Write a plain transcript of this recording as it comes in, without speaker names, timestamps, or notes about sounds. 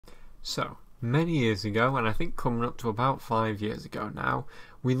So, many years ago, and I think coming up to about 5 years ago now,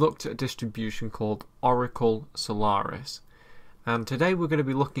 we looked at a distribution called Oracle Solaris. And today we're going to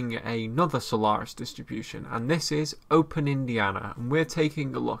be looking at another Solaris distribution, and this is OpenIndiana, and we're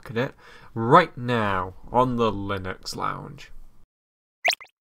taking a look at it right now on the Linux Lounge.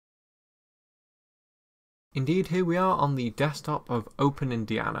 Indeed, here we are on the desktop of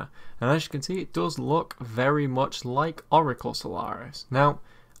OpenIndiana, and as you can see it does look very much like Oracle Solaris. Now,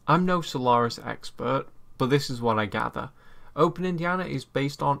 I'm no Solaris expert, but this is what I gather. OpenIndiana is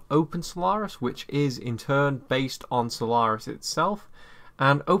based on OpenSolaris, which is in turn based on Solaris itself,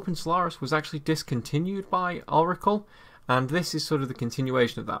 and OpenSolaris was actually discontinued by Oracle, and this is sort of the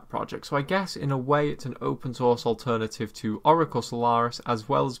continuation of that project. So I guess in a way it's an open source alternative to Oracle Solaris, as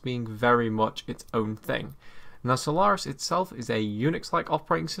well as being very much its own thing. Now, Solaris itself is a Unix-like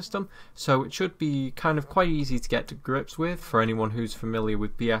operating system, so it should be kind of quite easy to get to grips with for anyone who's familiar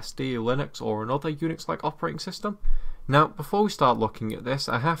with BSD, Linux, or another Unix-like operating system. Now, before we start looking at this,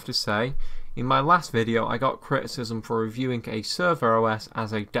 I have to say, in my last video I got criticism for reviewing a server OS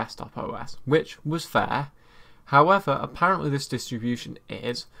as a desktop OS, which was fair. However, apparently this distribution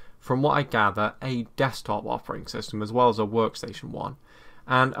is, from what I gather, a desktop operating system as well as a workstation one.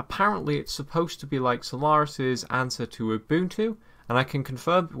 And apparently it's supposed to be like Solaris's answer to Ubuntu, and I can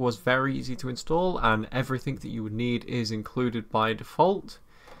confirm it was very easy to install and everything that you would need is included by default.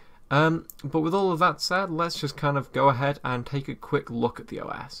 But with all of that said, let's just kind of go ahead and take a quick look at the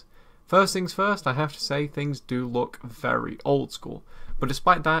OS. First things first, I have to say things do look very old school, but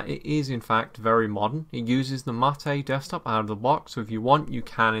despite that it is in fact very modern. It uses the Mate desktop out of the box, so if you want you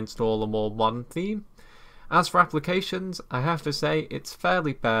can install a more modern theme. As for applications, I have to say it's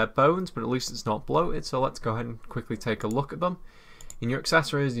fairly bare bones, but at least it's not bloated, so let's go ahead and quickly take a look at them. In your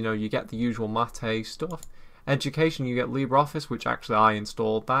accessories, you get the usual Mate stuff. Education, you get LibreOffice, which actually I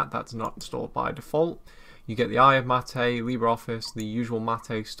installed that's not installed by default. You get the Eye of Mate, LibreOffice, the usual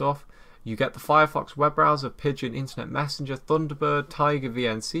Mate stuff. You get the Firefox web browser, Pigeon, Internet Messenger, Thunderbird, Tiger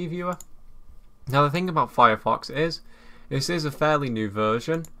VNC viewer. Now the thing about Firefox is, this is a fairly new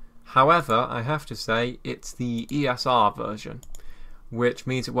version. However, I have to say it's the ESR version, which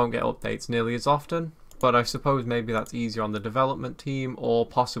means it won't get updates nearly as often, but I suppose maybe that's easier on the development team, or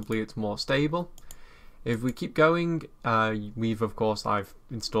possibly it's more stable. If we keep going, I've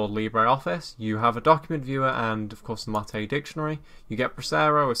installed LibreOffice. You have a document viewer and of course the Mate dictionary. You get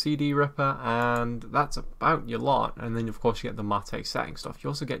Procero, a CD ripper, and that's about your lot. And then of course you get the Mate setting stuff. You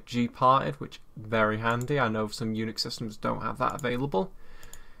also get gparted, which is very handy. I know some Unix systems don't have that available.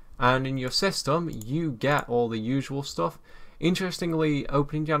 And in your system, you get all the usual stuff. Interestingly,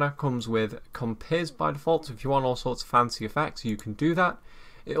 OpenIndiana comes with Compiz by default, so if you want all sorts of fancy effects, you can do that.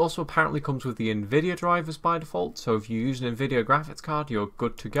 It also apparently comes with the NVIDIA drivers by default, so if you use an NVIDIA graphics card, you're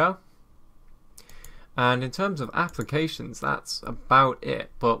good to go. And in terms of applications, that's about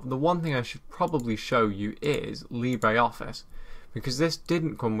it. But the one thing I should probably show you is LibreOffice, because this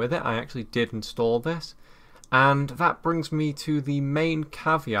didn't come with it. I actually did install this. And that brings me to the main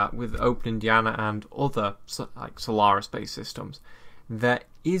caveat with OpenIndiana and other like Solaris-based systems. There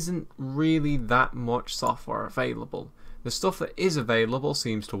isn't really that much software available. The stuff that is available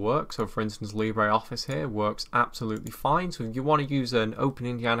seems to work, so for instance LibreOffice here works absolutely fine. So if you want to use an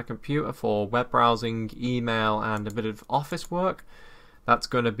OpenIndiana computer for web browsing, email and a bit of office work, that's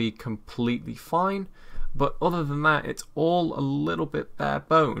going to be completely fine. But other than that, it's all a little bit bare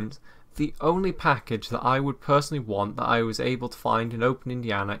bones. The only package that I would personally want that I was able to find in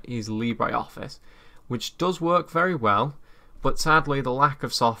OpenIndiana is LibreOffice, which does work very well, but sadly the lack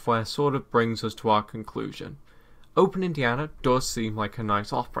of software sort of brings us to our conclusion. OpenIndiana does seem like a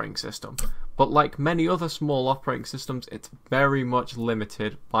nice operating system, but like many other small operating systems, it's very much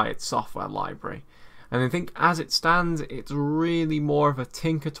limited by its software library. And I think as it stands, it's really more of a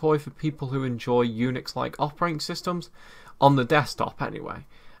tinker toy for people who enjoy Unix-like operating systems, on the desktop anyway.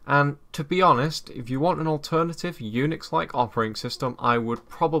 And to be honest, if you want an alternative Unix-like operating system, I would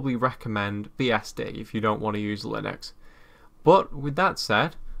probably recommend BSD if you don't want to use Linux. But with that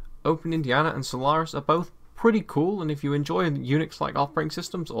said, OpenIndiana and Solaris are both pretty cool, and if you enjoy Unix-like operating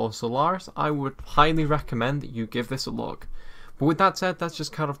systems or Solaris, I would highly recommend that you give this a look. But with that said, that's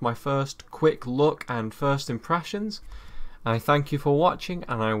just kind of my first quick look and first impressions. I thank you for watching,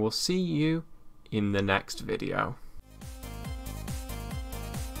 and I will see you in the next video.